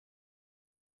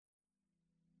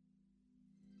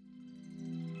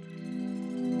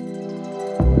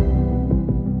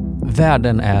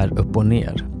Världen är upp och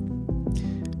ner.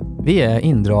 Vi är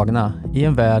indragna i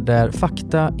en värld där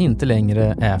fakta inte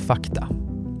längre är fakta.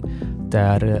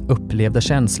 Där upplevda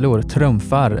känslor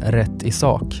trumfar rätt i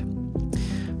sak.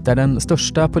 Där den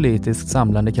största politiskt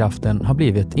samlande kraften har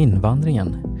blivit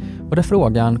invandringen. Och där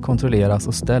frågan kontrolleras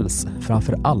och ställs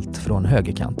framför allt från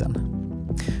högerkanten.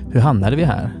 Hur hamnade vi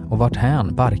här och vart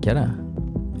hän barkar det?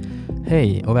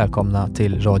 Hej och välkomna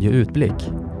till Radio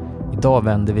Utblick. Idag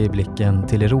vänder vi blicken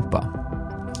till Europa.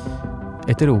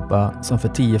 Ett Europa som för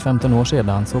 10-15 år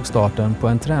sedan såg starten på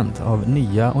en trend av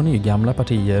nya och nygamla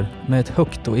partier med ett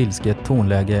högt och ilsket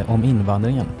tonläge om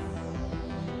invandringen.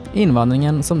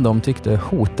 Invandringen som de tyckte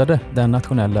hotade den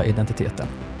nationella identiteten.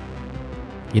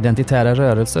 Identitära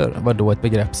rörelser var då ett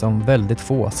begrepp som väldigt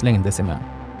få slängde sig med.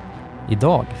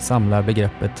 Idag samlar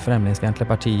begreppet främlingsfientliga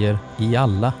partier i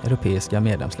alla europeiska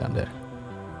medlemsländer.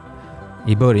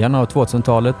 I början av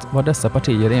 2000-talet var dessa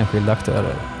partier enskilda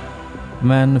aktörer.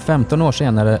 Men 15 år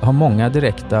senare har många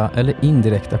direkta eller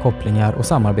indirekta kopplingar och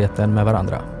samarbeten med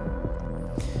varandra.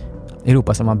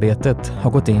 Europasamarbetet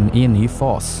har gått in i en ny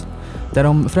fas där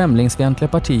de främlingsfientliga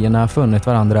partierna funnit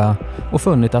varandra och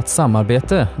funnit att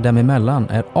samarbete dem emellan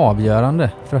är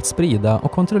avgörande för att sprida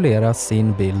och kontrollera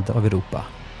sin bild av Europa.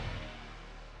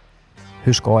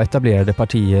 Hur ska etablerade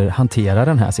partier hantera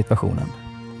den här situationen?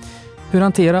 Hur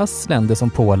hanteras länder som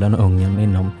Polen och Ungern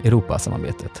inom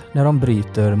Europasamarbetet när de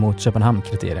bryter mot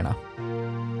Köpenhamnkriterierna?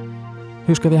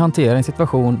 Hur ska vi hantera en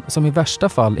situation som i värsta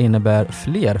fall innebär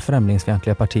fler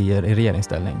främlingsfientliga partier i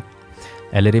regeringsställning?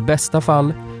 Eller i bästa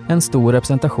fall en stor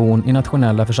representation i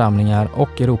nationella församlingar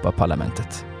och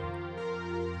Europaparlamentet?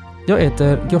 Jag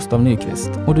heter Gustav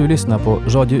Nyqvist och du lyssnar på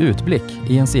Radio Utblick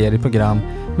i en serie program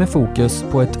med fokus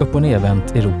på ett upp- och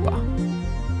nedvänt Europa.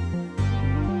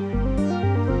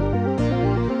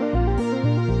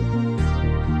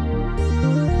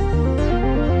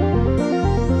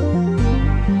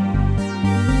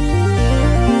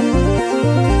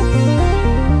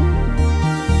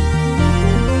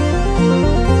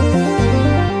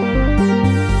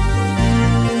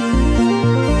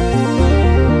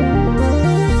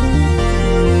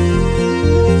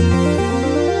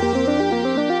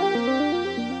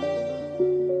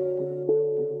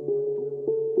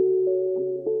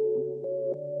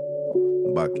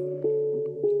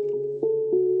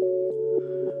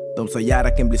 De sa Jara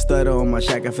kan bli större om man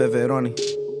käkar feferoni.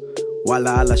 Walla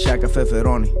alla käkar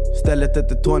feferoni. Stället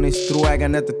heter Tony,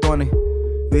 stråägaren heter Tony.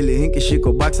 Ville hinka kik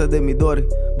och baxade Midori.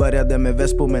 Började med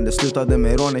Vespo men det slutade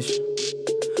med Ronish.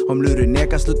 Om luren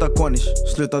nekar sluta konish.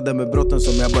 Slutade med brotten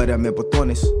som jag började med på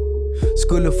Tonys.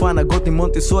 Skulle fan ha gått i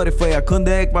Montessori för jag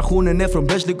kunde ekvationen ner från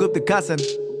Bärslik upp till kassen.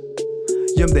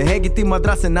 Gömde hägget i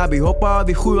madrassen. Nabi hoppa av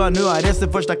i 7:an, nu har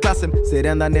resten första klassen. Ser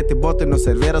ända ner till botten och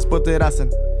serveras på terrassen.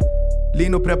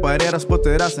 Lino prepareras på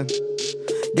terrassen.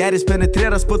 Garis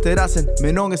penetreras på terrassen.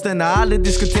 Men ångesten har aldrig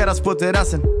diskuteras på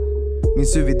terrassen.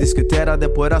 Minns hur vi diskuterade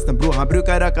på rasten. Bro, han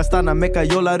brukar röka, stanna, mecka,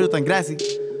 jollar utan gräsig.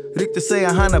 Rykte säger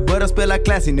han har börjat spela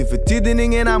classy. Nu för tiden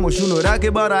ingen ammotion och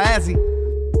röker bara assy.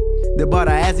 Det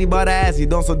är bara assy.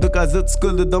 De som duckar ut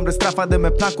skulder, de blir straffade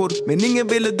med plankor. Men ingen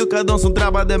ville ducka de som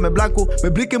drabbade med blanco.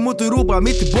 Med blicken mot Europa,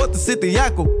 mitt i båten sitter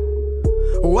Jakob.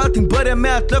 Och allting börjar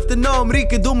med att löftena om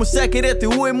rikedom och säkerhet är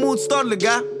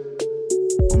oemotståndliga.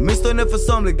 Åtminstone för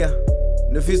somliga.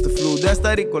 Nu finns det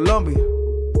flodhästar i Colombia.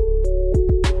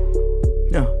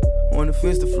 Ja, och nu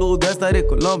finns det flodhästar i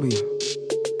Colombia.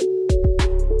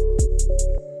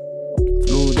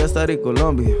 Flodhästar i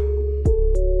Colombia.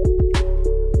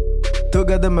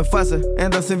 Tuggade med fasse,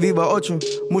 ända sen vi var 8.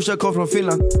 Morsa kom från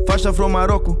Finland, farsan från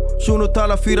Marocko. Shuno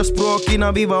talar 4 språk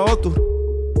innan vi var 8.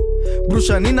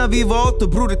 Brorsan innan vi var 8,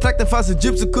 bror i trakten fanns en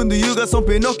gypsy som kunde ljuga som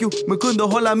Pinocchio. Men kunde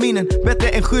hålla minen, bättre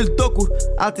än skyltdockor.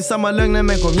 Alltid samma lögner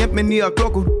men kom jämt med nya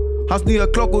klockor. Hans nya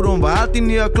klockor, de var alltid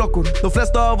nya klockor. De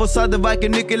flesta av oss hade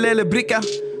varken nyckel eller bricka.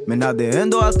 Men hade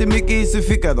ändå alltid mycket i sin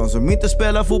ficka. De som inte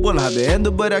spelar fotboll hade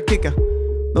ändå börjat kicka.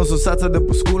 De som satsade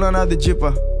på skolan hade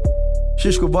jippa.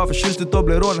 Shishko var förtjust i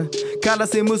Toblerone. Kallar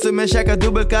sig Musse men käkar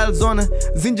dubbel calzone.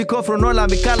 Zinji kom från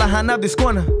Norrland, vi kallar han Abdi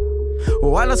Skåne.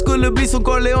 Och alla skulle bli som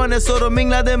Corleone så de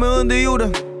minglade med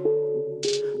underjorden.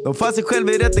 De fann sig själv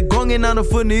i rättegången innan de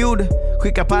funnit jorden.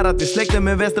 Skicka para till släkten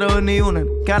med Västra Unionen.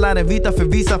 Kallar den vita för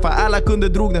visa för alla kunde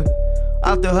drog den.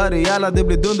 Allt jag hör i alla det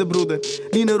blir dunderbroder.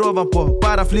 Linor ovanpå,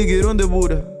 para flyger under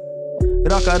bordet.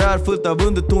 Raka rör fullt av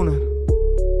undertoner.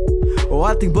 Och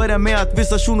allting börjar med att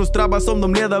vissa shunos drabbas som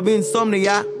de led av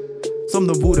insomnia. Som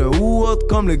de vore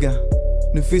oåtkomliga.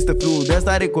 Nu finns det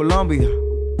flodhästar i Colombia.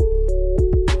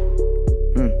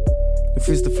 Nu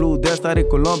finns det flodhästar i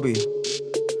Colombia.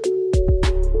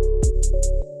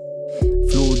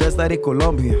 Flodhästar i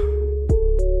Colombia.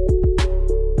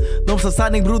 De sa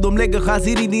sanning bror, de lägger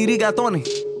chasir i din rigatoni.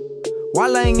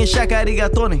 Walla ingen käkar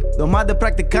rigatoni. De hade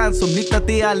praktikant som liknat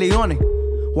i Leone.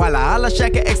 Walla alla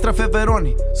käkar extra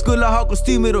pepperoni. Skulle ha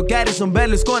kostymer och Gary som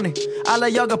Berlusconi. Alla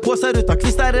jagar påsar utan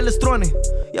kvistar eller stråni.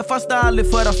 Jag fastnar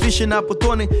aldrig för affischerna på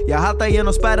Tony. Jag haltar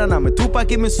genom spärrarna med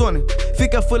Tupac i min Sony.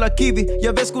 Ficka fulla kiwi,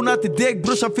 jag väskorna till deg.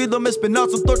 Brorsan fyllde med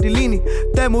spenat som tortellini.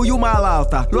 Temo Juma alla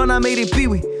alta, låna mig din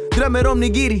piwi. Drömmer om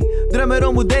nigiri, drömmer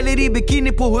om modeller i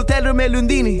bikini på hotellrum med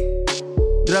Lundini.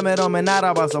 Drömmer om en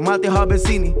araba som alltid har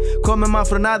bensini. Kommer man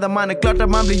från nada, man är klart att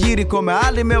man blir girig. Kommer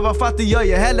aldrig mer vara fattig, jag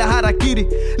gör hellre harakiri.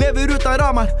 Lever utan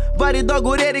ramar, varje dag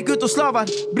går Erik ut och slavar.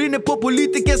 Brinner på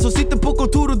politiker som sitter på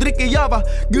kontor och dricker java.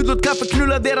 Gud låt kaffe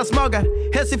knulla deras magar.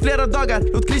 Helst i flera dagar,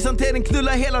 låt krishantering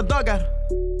knulla hela dagar.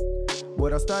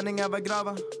 Våra störningar var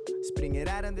grava. Springer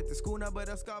ärendet till skorna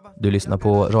börjar skava. Du lyssnar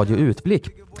på Radio Utblick.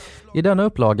 I denna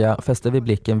upplaga fäster vi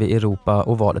blicken vid Europa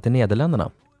och valet i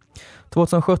Nederländerna.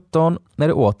 2017 är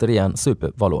det återigen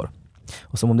supervalår.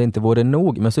 Och som om det inte vore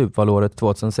nog med supervalåret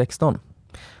 2016.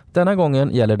 Denna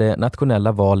gången gäller det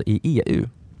nationella val i EU.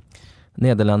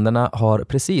 Nederländerna har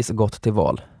precis gått till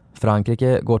val.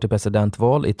 Frankrike går till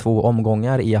presidentval i 2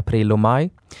 omgångar i april och maj.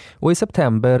 Och i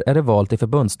september är det val till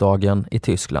förbundsdagen i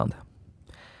Tyskland.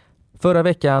 Förra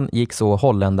veckan gick så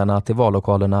holländarna till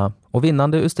vallokalerna och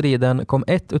vinnande ur striden kom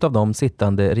ett utav de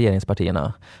sittande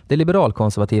regeringspartierna, det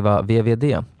liberalkonservativa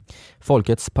VVD,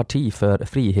 Folkets parti för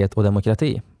frihet och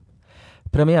demokrati.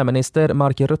 Premiärminister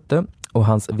Mark Rutte och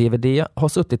hans VVD har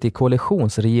suttit i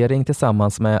koalitionsregering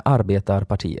tillsammans med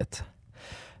Arbetarpartiet.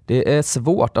 Det är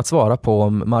svårt att svara på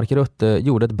om Mark Rutte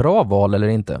gjorde ett bra val eller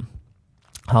inte.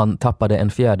 Han tappade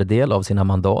 1/4 av sina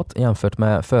mandat jämfört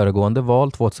med föregående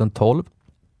val 2012.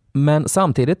 Men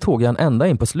samtidigt tog han ända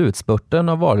in på slutspurten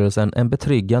av valrörelsen en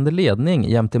betryggande ledning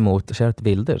jämt emot Geert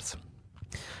Wilders.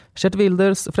 Geert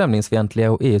Wilders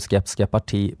främlingsfientliga och EU-skeptiska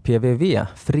parti PVV,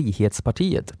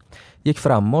 Frihetspartiet, gick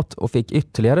framåt och fick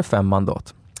ytterligare 5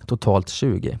 mandat, totalt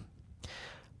 20.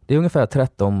 Det är ungefär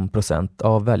 13%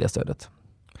 av väljarstödet.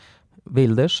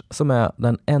 Wilders, som är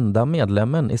den enda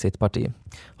medlemmen i sitt parti,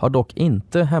 har dock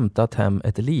inte hämtat hem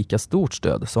ett lika stort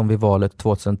stöd som vid valet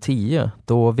 2010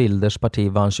 då Wilders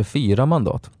parti vann 24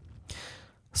 mandat.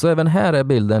 Så även här är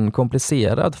bilden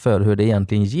komplicerad för hur det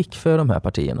egentligen gick för de här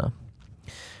partierna.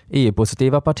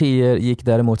 EU-positiva partier gick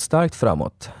däremot starkt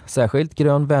framåt, särskilt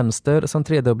Grön Vänster som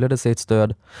tredubblade sitt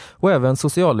stöd och även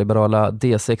socialliberala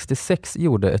D66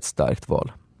 gjorde ett starkt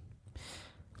val.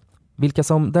 Vilka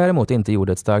som däremot inte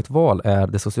gjorde ett starkt val är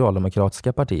det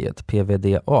socialdemokratiska partiet,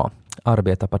 PVDA,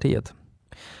 Arbetarpartiet.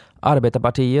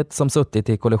 Arbetarpartiet som suttit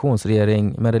i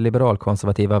koalitionsregering med det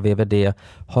liberalkonservativa VVD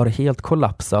har helt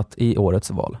kollapsat i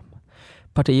årets val.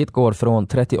 Partiet går från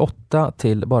 38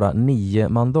 till bara 9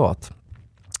 mandat.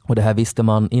 Och det här visste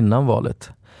man innan valet.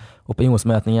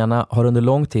 Opinionsmätningarna har under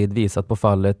lång tid visat på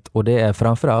fallet och det är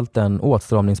framförallt den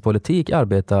åtstramningspolitik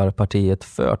Arbetarpartiet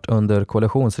fört under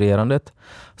koalitionsregerandet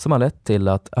som har lett till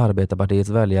att Arbetarpartiets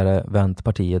väljare vänt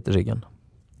partiet ryggen.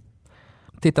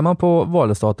 Tittar man på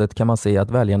valresultatet kan man se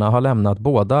att väljarna har lämnat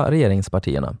båda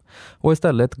regeringspartierna och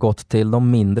istället gått till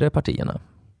de mindre partierna.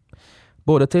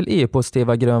 Både till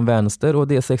EU-positiva Grön Vänster och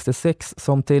D66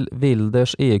 som till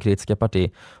Wilders EU-kritiska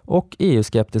parti och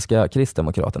EU-skeptiska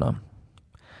Kristdemokraterna.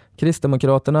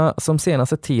 Kristdemokraterna som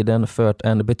senaste tiden fört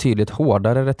en betydligt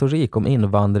hårdare retorik om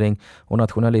invandring och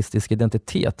nationalistisk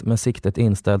identitet med siktet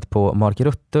inställt på Mark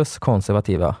Ruttes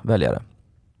konservativa väljare.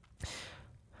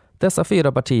 Dessa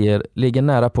 4 partier ligger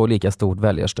nära på lika stort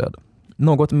väljarstöd,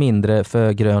 något mindre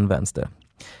för Grön Vänster.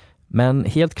 Men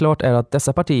helt klart är att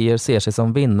dessa partier ser sig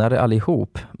som vinnare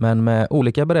allihop, men med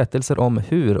olika berättelser om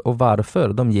hur och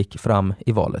varför de gick fram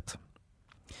i valet.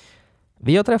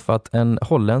 Vi har träffat en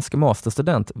holländsk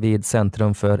masterstudent vid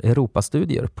Centrum för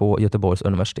Europastudier på Göteborgs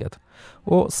universitet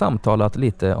och samtalat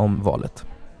lite om valet.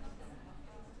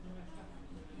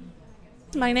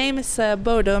 My name is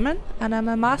Bo Dohmen and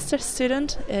I'm a master's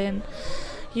student in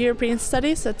European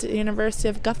Studies at the University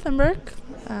of Gothenburg.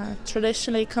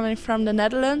 Traditionally coming from the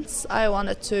Netherlands, I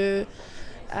wanted to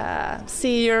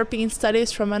see European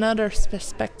studies from another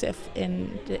perspective in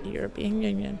the European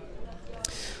Union.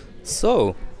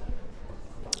 So,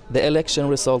 the election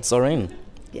results are in.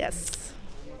 Yes.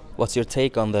 What's your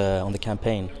take on the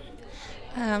campaign?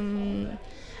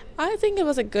 I think it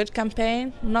was a good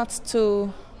campaign, not too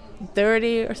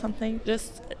dirty or something,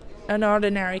 just an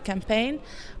ordinary campaign.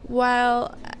 While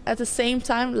at the same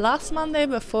time, last Monday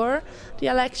before the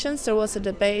elections, there was a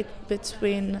debate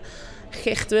between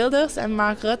Geert Wilders and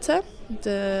Mark Rutte,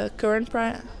 the current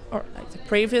the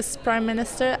previous prime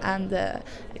minister and the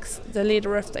the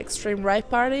leader of the extreme right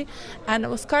party, and it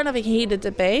was kind of a heated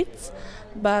debate,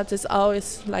 but it's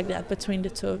always like that between the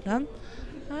two of them.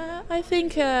 I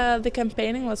think the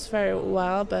campaigning was very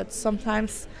well, but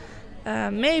sometimes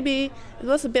maybe it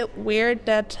was a bit weird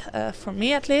that, for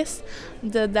me at least,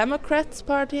 the Democrats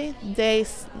Party, they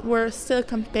were still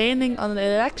campaigning on the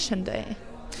election day.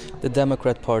 The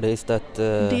Democrat Party, is that...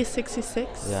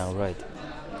 D66. Yeah, right.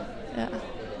 Yeah.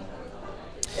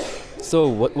 So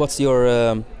what's your...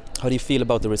 how do you feel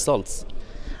about the results?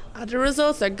 The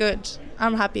results are good.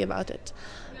 I'm happy about it.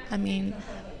 I mean,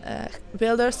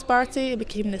 Wilders' party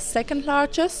became the second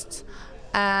largest,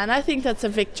 and I think that's a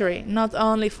victory, not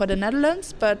only for the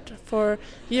Netherlands, but for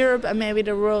Europe and maybe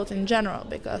the world in general,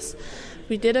 because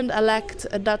we didn't elect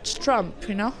a Dutch Trump,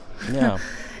 you know? Yeah.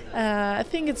 I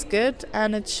think it's good,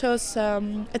 and it shows,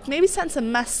 it maybe sends a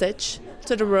message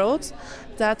to the world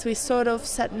that we sort of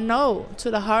said no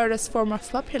to the hardest form of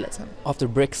populism. After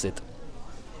Brexit,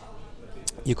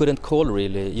 you couldn't call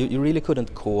you really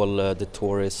couldn't call the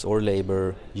Tories or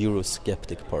Labour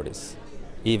Eurosceptic parties,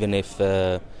 even if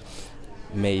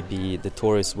maybe the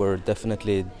Tories were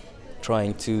definitely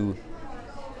trying to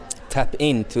tap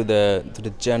into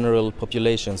the general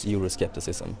population's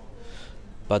Euroscepticism,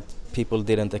 but people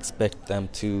didn't expect them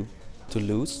to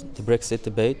lose the Brexit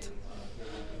debate.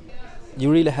 You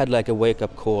really had like a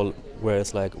wake-up call where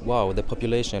it's like, wow, the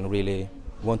population really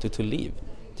wanted to leave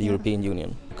the European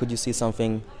Union. Could you see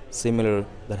something similar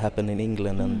that happened in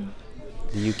England and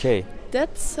the UK?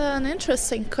 That's an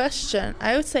interesting question.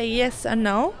 I would say yes and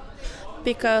no,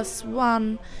 because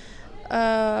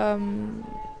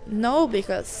no,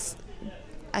 because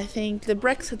I think the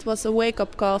Brexit was a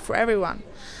wake-up call for everyone.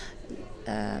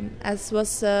 As was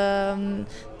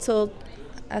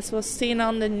seen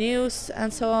on the news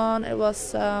and so on, it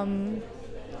was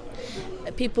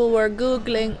people were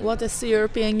Googling what is the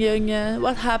European Union,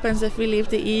 what happens if we leave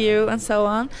the EU, and so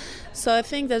on. So I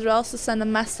think that will also send a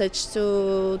message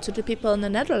to the people in the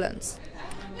Netherlands.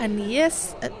 And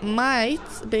yes, it might,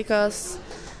 because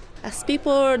as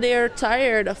people, they're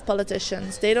tired of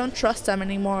politicians. They don't trust them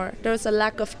anymore. There's a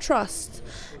lack of trust.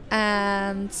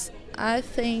 And I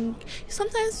think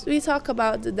sometimes we talk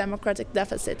about the democratic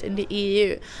deficit in the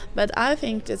EU, but I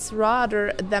think it's rather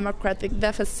a democratic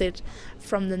deficit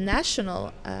from the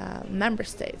national member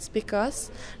states, because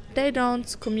they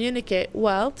don't communicate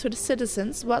well to the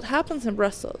citizens what happens in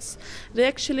Brussels. They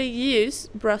actually use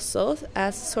Brussels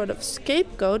as a sort of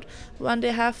scapegoat when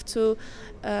they have to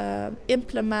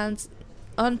implement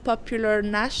unpopular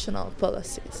national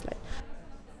policies.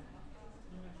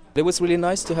 It was really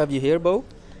nice to have you here, Bo.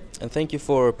 And thank you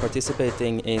for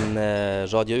participating in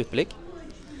Radio Utblick.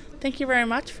 Thank you very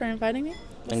much for inviting me.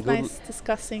 It was nice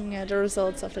discussing the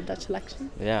results of the Dutch election.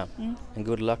 Yeah, and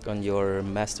good luck on your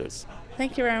masters.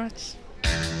 Thank you very much.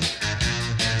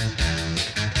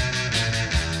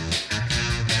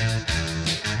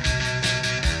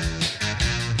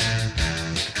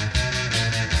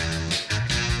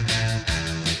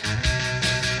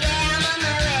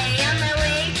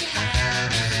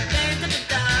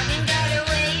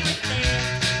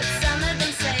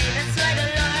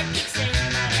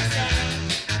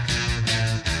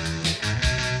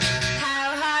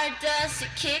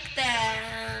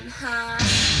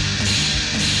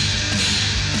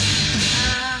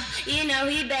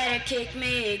 Kick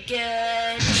me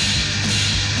good.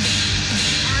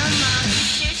 I'm on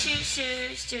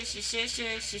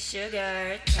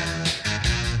sugar time.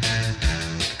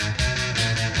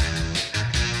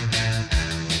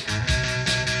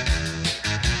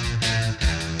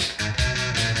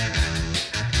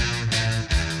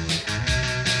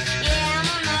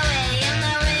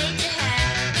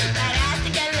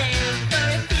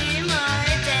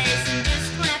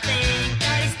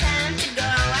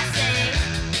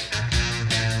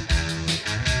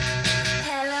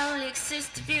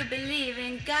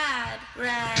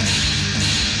 Right.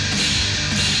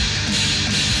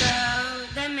 So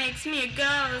that makes me a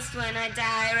ghost when I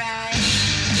die, right?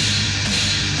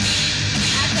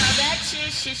 I call that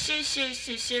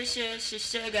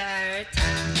sugar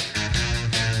time.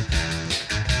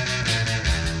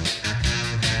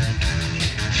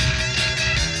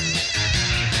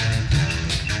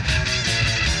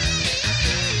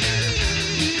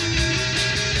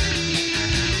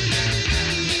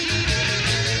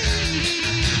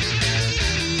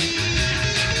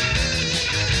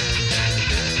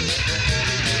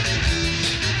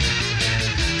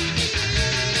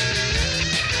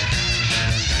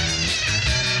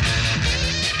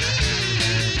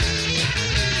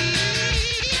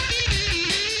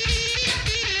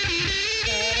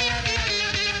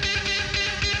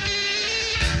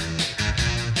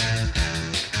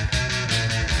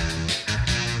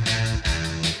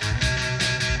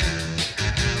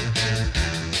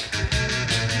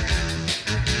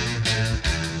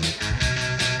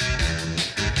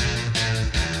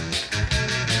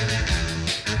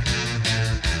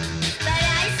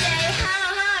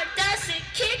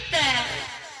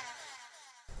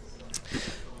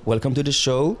 Welcome to the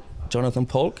show, Jonathan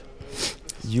Polk.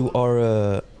 You are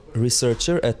a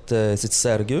researcher at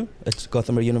Sergu at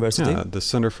Gothenburg University. Yeah, the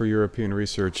Center for European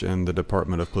Research and the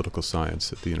Department of Political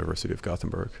Science at the University of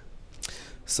Gothenburg.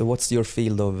 So what's your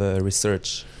field of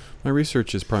research? My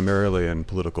research is primarily in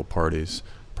political parties,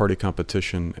 party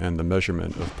competition, and the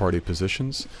measurement of party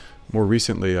positions. More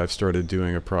recently, I've started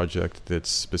doing a project that's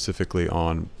specifically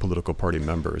on political party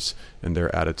members and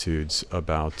their attitudes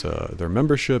about their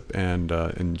membership and,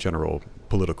 in general,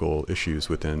 political issues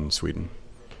within Sweden.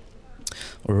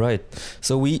 All right.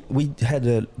 So we had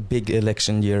a big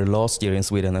election year last year in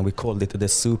Sweden, and we called it the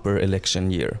super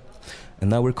election year. And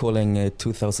now we're calling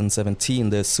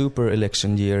 2017 the super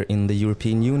election year in the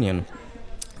European Union.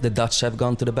 The Dutch have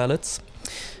gone to the ballots.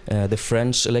 The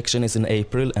French election is in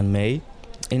April and May.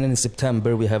 And in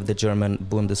September we have the German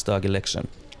Bundestag election.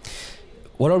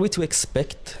 What are we to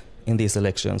expect in these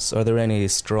elections? Are there any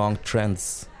strong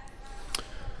trends?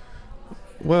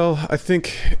 Well, I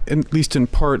think, at least in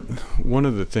part, one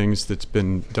of the things that's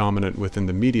been dominant within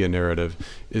the media narrative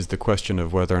is the question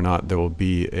of whether or not there will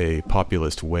be a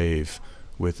populist wave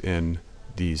within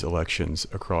these elections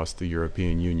across the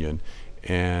European Union.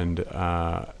 And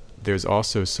there's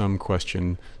also some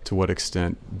question to what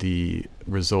extent the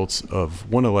results of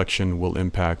one election will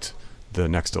impact the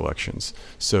next elections.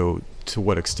 So to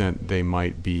what extent they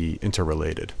might be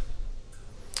interrelated.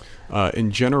 In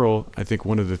general, I think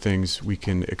one of the things we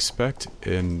can expect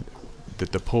and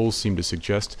that the polls seem to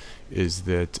suggest is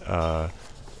that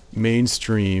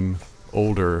mainstream,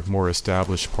 older, more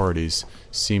established parties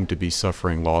seem to be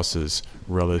suffering losses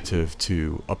relative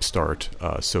to upstart,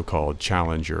 so-called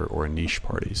challenger or niche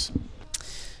parties.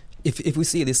 If we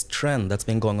see this trend that's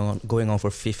been going on for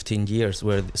 15 years,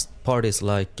 where parties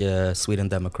like Sweden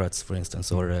Democrats, for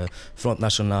instance, or Front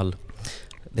National,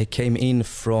 they came into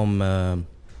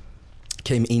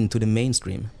the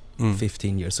mainstream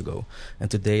 15 years ago, and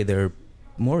today they're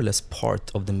more or less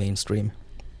part of the mainstream.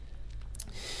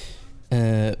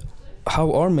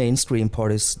 How are mainstream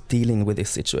parties dealing with this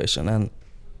situation, and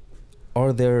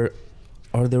are there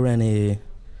any?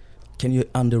 Can you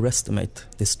underestimate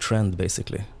this trend,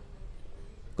 basically?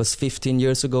 Because 15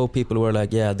 years ago, people were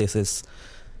like, "Yeah, this is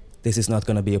not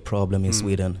going to be a problem in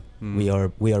Sweden. We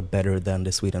are better than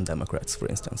the Sweden Democrats, for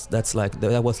instance."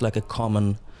 That was like a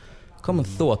common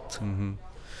thought.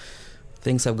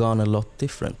 Things have gone a lot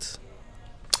different.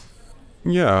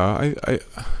 Yeah, I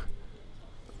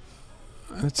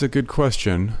that's a good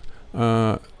question.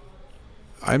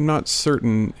 I'm not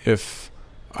certain if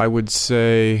I would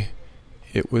say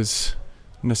it was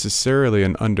necessarily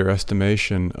an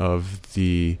underestimation of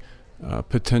the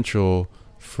potential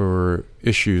for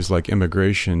issues like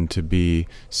immigration to be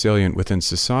salient within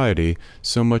society,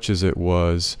 so much as it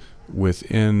was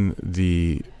within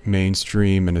the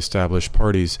mainstream and established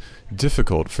parties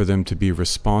difficult for them to be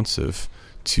responsive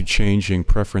to changing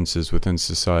preferences within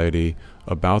society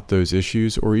about those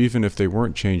issues, or even if they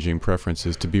weren't changing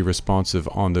preferences, to be responsive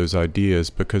on those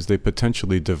ideas because they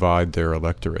potentially divide their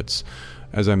electorates.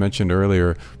 As I mentioned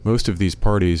earlier, most of these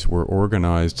parties were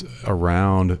organized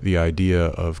around the idea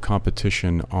of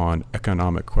competition on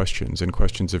economic questions and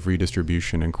questions of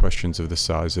redistribution and questions of the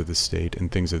size of the state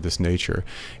and things of this nature.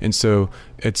 And so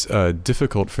it's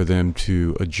difficult for them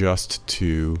to adjust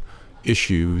to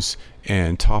issues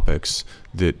and topics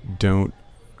that don't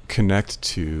connect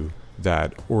to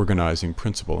that organizing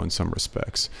principle in some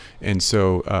respects. And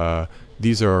so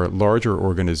these are larger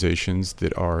organizations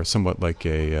that are somewhat like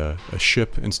a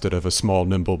ship instead of a small,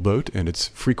 nimble boat, and it's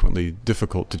frequently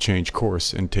difficult to change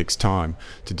course and takes time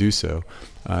to do so.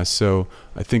 So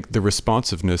I think the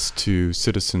responsiveness to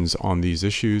citizens on these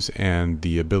issues and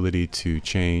the ability to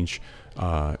change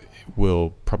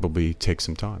will probably take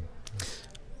some time.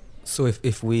 So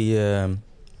if we,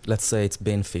 let's say it's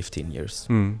been 15 years,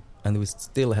 and we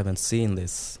still haven't seen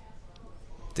this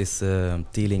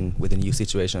dealing with a new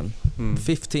situation,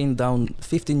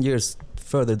 15 years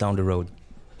further down the road.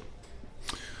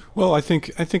 Well, I think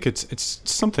it's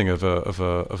something of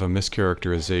a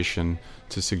mischaracterization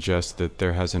to suggest that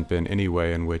there hasn't been any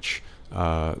way in which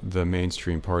the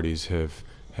mainstream parties have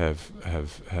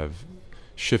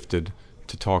shifted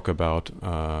to talk about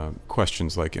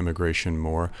questions like immigration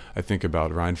more. I think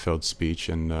about Reinfeldt's speech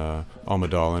in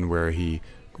Almedalen, where he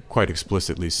quite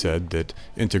explicitly said that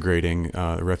integrating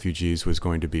refugees was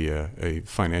going to be a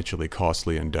financially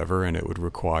costly endeavor, and it would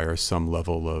require some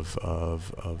level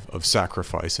of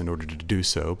sacrifice in order to do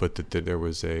so, but that there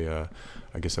was a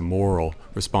moral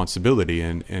responsibility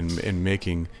in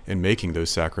making those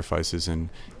sacrifices and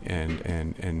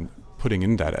putting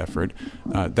in that effort.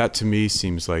 That to me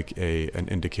seems like an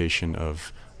indication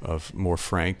of of more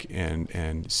frank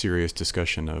and serious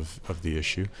discussion of the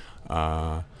issue.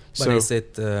 But is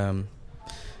it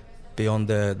beyond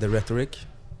the rhetoric?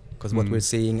 Because what we're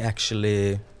seeing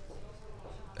actually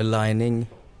aligning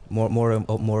more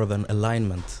of an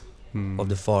alignment of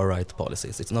the far right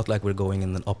policies. It's not like we're going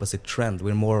in an opposite trend.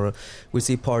 We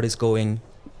see parties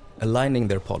aligning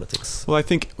their politics. Well, I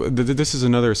think this is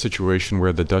another situation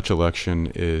where the Dutch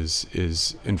election is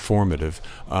informative.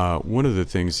 One of the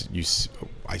things you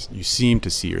seem to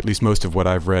see, or at least most of what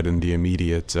I've read in the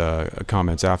immediate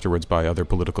comments afterwards by other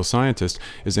political scientists,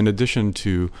 is in addition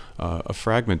to a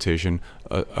fragmentation,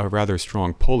 a rather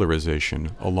strong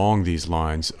polarization along these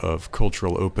lines of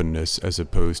cultural openness as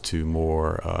opposed to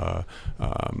more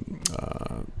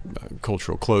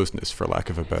cultural closeness, for lack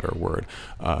of a better word.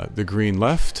 The Green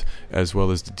Left, as well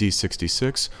as the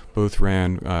D66, both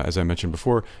ran, as I mentioned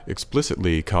before,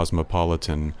 explicitly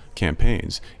cosmopolitan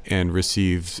campaigns and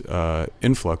received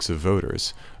influx of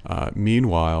voters.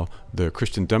 Meanwhile, the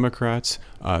Christian Democrats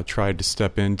tried to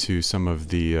step into some of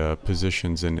the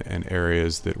positions and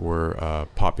areas that were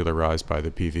popularized by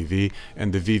the PVV,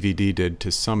 and the VVD did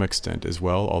to some extent as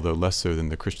well, although less so than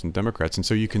the Christian Democrats. And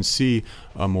so you can see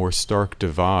a more stark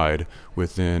divide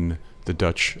within the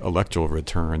Dutch electoral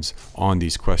returns on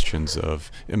these questions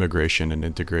of immigration and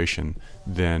integration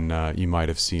than you might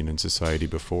have seen in society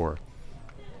before.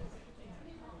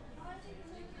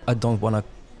 I don't want to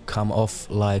come off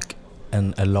like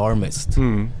an alarmist,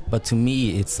 but to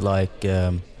me it's like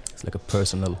a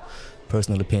personal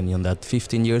opinion that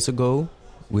 15 years ago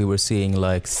we were seeing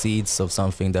like seeds of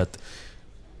something that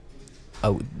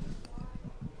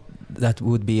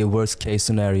would be a worst case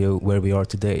scenario where we are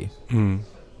today.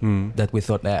 That we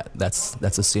thought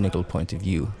that's a cynical point of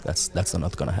view, that's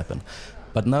not going to happen.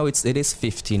 But now it is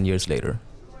 15 years later.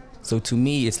 So to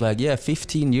me, it's like,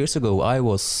 15 years ago, I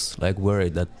was like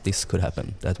worried that this could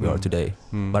happen, that we are today.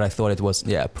 But I thought it was,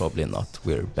 probably not.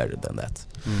 We're better than that.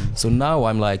 So now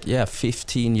I'm like,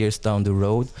 15 years down the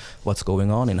road, what's going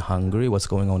on in Hungary, what's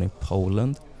going on in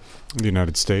Poland? The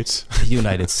United States.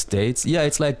 United States. Yeah,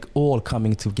 it's like all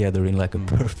coming together in like a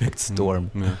perfect storm.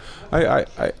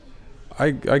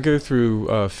 I go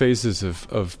through phases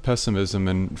of pessimism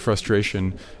and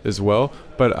frustration as well,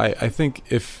 but I think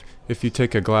if you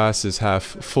take a glass as half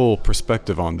full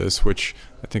perspective on this, which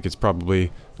I think it's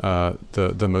probably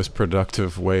the most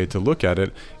productive way to look at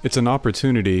it, it's an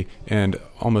opportunity and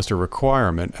almost a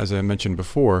requirement, as I mentioned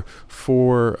before,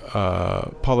 for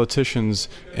politicians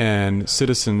and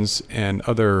citizens and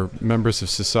other members of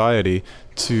society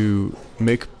to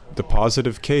make the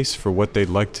positive case for what they'd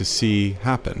like to see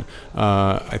happen.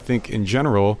 I think in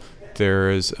general, there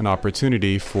is an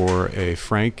opportunity for a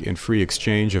frank and free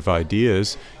exchange of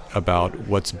ideas about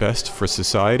what's best for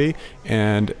society,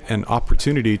 and an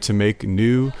opportunity to make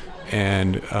new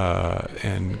and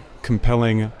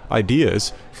compelling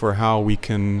ideas for how we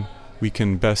can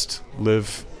best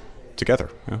live together.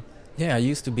 Yeah, I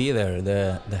used to be there,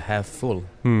 the half full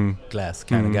glass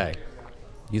kind of guy.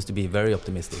 Used to be very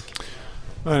optimistic.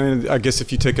 I guess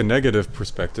if you take a negative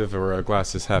perspective or a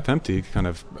glass is half empty kind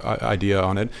of idea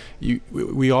on it,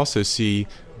 we also see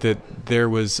that there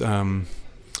was,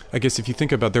 I guess if you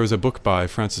think about, there was a book by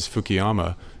Francis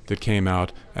Fukuyama that came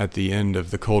out at the end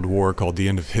of the Cold War called The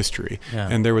End of History. Yeah.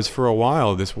 And there was for a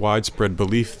while this widespread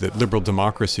belief that liberal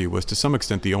democracy was to some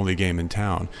extent the only game in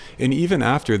town. And even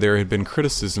after there had been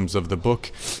criticisms of the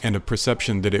book and a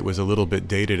perception that it was a little bit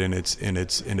dated in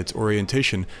its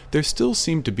orientation, there still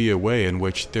seemed to be a way in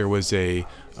which there was a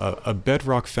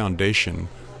bedrock foundation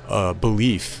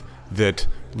belief that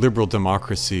liberal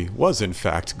democracy was in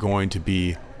fact going to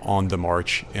be on the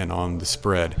march and on the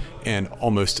spread and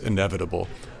almost inevitable.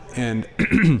 And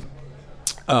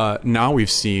now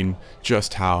we've seen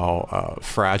just how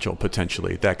fragile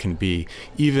potentially that can be,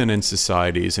 even in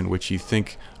societies in which you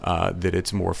think that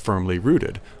it's more firmly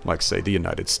rooted, like say the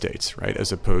United States, right,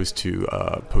 as opposed to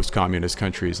post-communist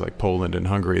countries like Poland and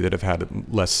Hungary that have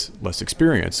had less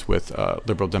experience with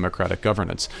liberal democratic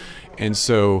governance. And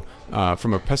so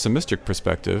from a pessimistic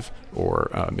perspective, or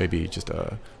maybe just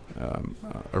a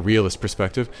realist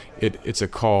perspective, it's a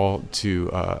call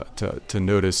to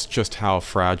notice just how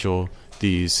fragile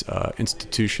these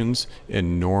institutions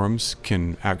and norms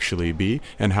can actually be,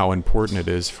 and how important it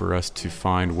is for us to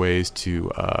find ways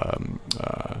to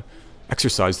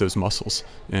exercise those muscles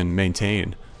and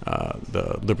maintain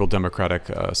the liberal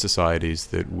democratic societies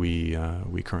that we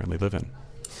currently live in.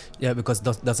 Yeah, because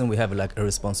doesn't we have like a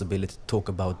responsibility to talk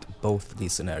about both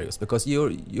these scenarios? Because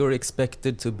you're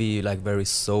expected to be like very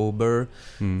sober,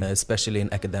 especially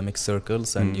in academic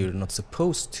circles, and you're not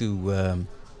supposed to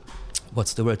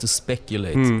what's the word, to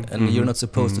speculate, and you're not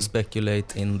supposed to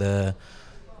speculate in the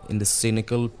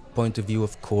cynical point of view,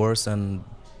 of course,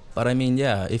 but I mean,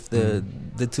 yeah, if the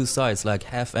two sides, like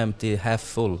half empty, half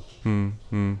full.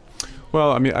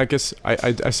 Well, I mean, I guess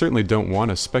I certainly don't want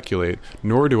to speculate,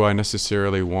 nor do I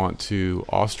necessarily want to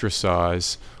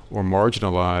ostracize or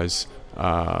marginalize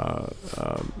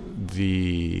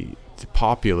the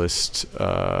populist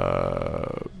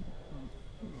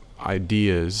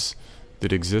ideas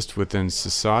that exist within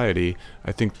society.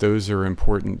 I think those are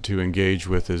important to engage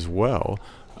with as well.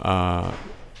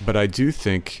 But I do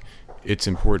think it's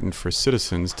important for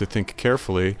citizens to think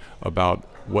carefully about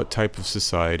what type of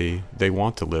society they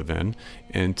want to live in,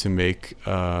 and to make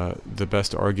the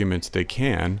best arguments they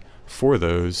can for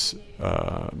those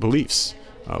beliefs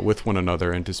with one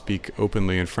another, and to speak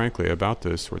openly and frankly about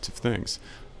those sorts of things.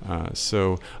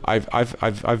 So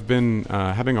I've been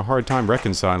having a hard time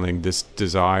reconciling this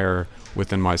desire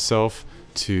within myself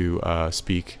to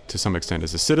speak to some extent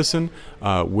as a citizen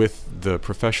with the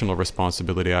professional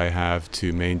responsibility I have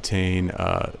to maintain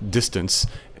distance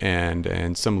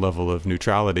and some level of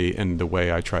neutrality in the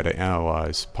way I try to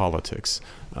analyze politics.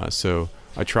 So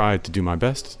I try to do my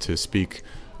best to speak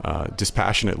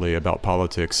dispassionately about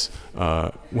politics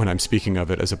when I'm speaking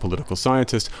of it as a political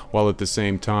scientist, while at the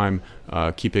same time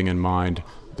keeping in mind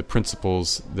the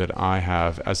principles that I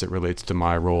have as it relates to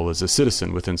my role as a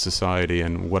citizen within society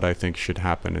and what I think should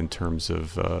happen in terms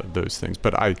of those things.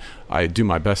 But I do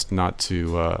my best not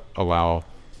to allow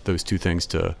those two things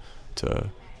to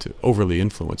overly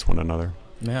influence one another.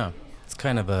 Yeah, it's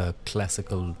kind of a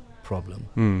classical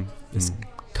problem. It's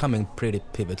coming pretty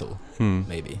pivotal,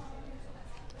 maybe.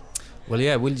 Well,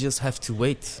 yeah, we'll just have to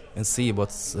wait and see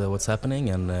what's happening,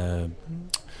 and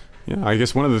yeah, I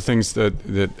guess one of the things that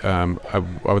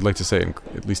I would like to say,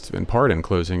 at least in part in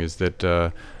closing, is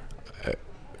that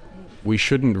we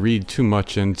shouldn't read too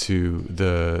much into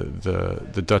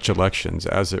the Dutch elections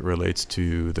as it relates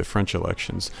to the French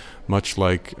elections. Much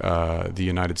like the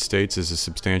United States is a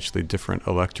substantially different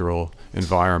electoral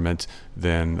environment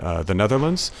than the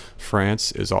Netherlands,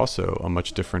 France is also a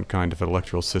much different kind of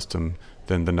electoral system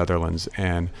than the Netherlands.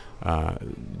 And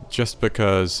just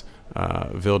because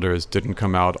Wilders didn't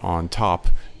come out on top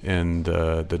in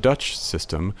the Dutch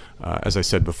system, as I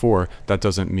said before, that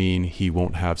doesn't mean he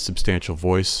won't have substantial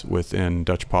voice within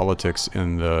Dutch politics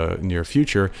in the near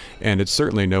future, and it's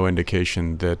certainly no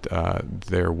indication that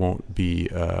there won't be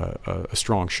a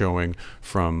strong showing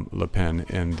from Le Pen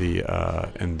in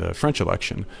the French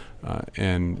election,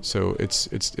 and so it's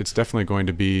definitely going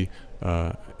to be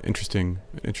interesting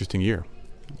year.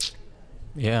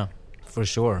 Yeah. For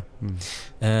sure.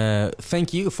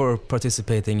 Thank you for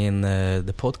participating in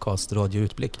the podcast Radio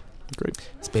Utblick. Great.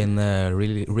 It's been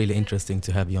really, really interesting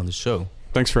to have you on the show.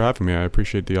 Thanks for having me. I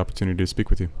appreciate the opportunity to speak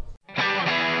with you.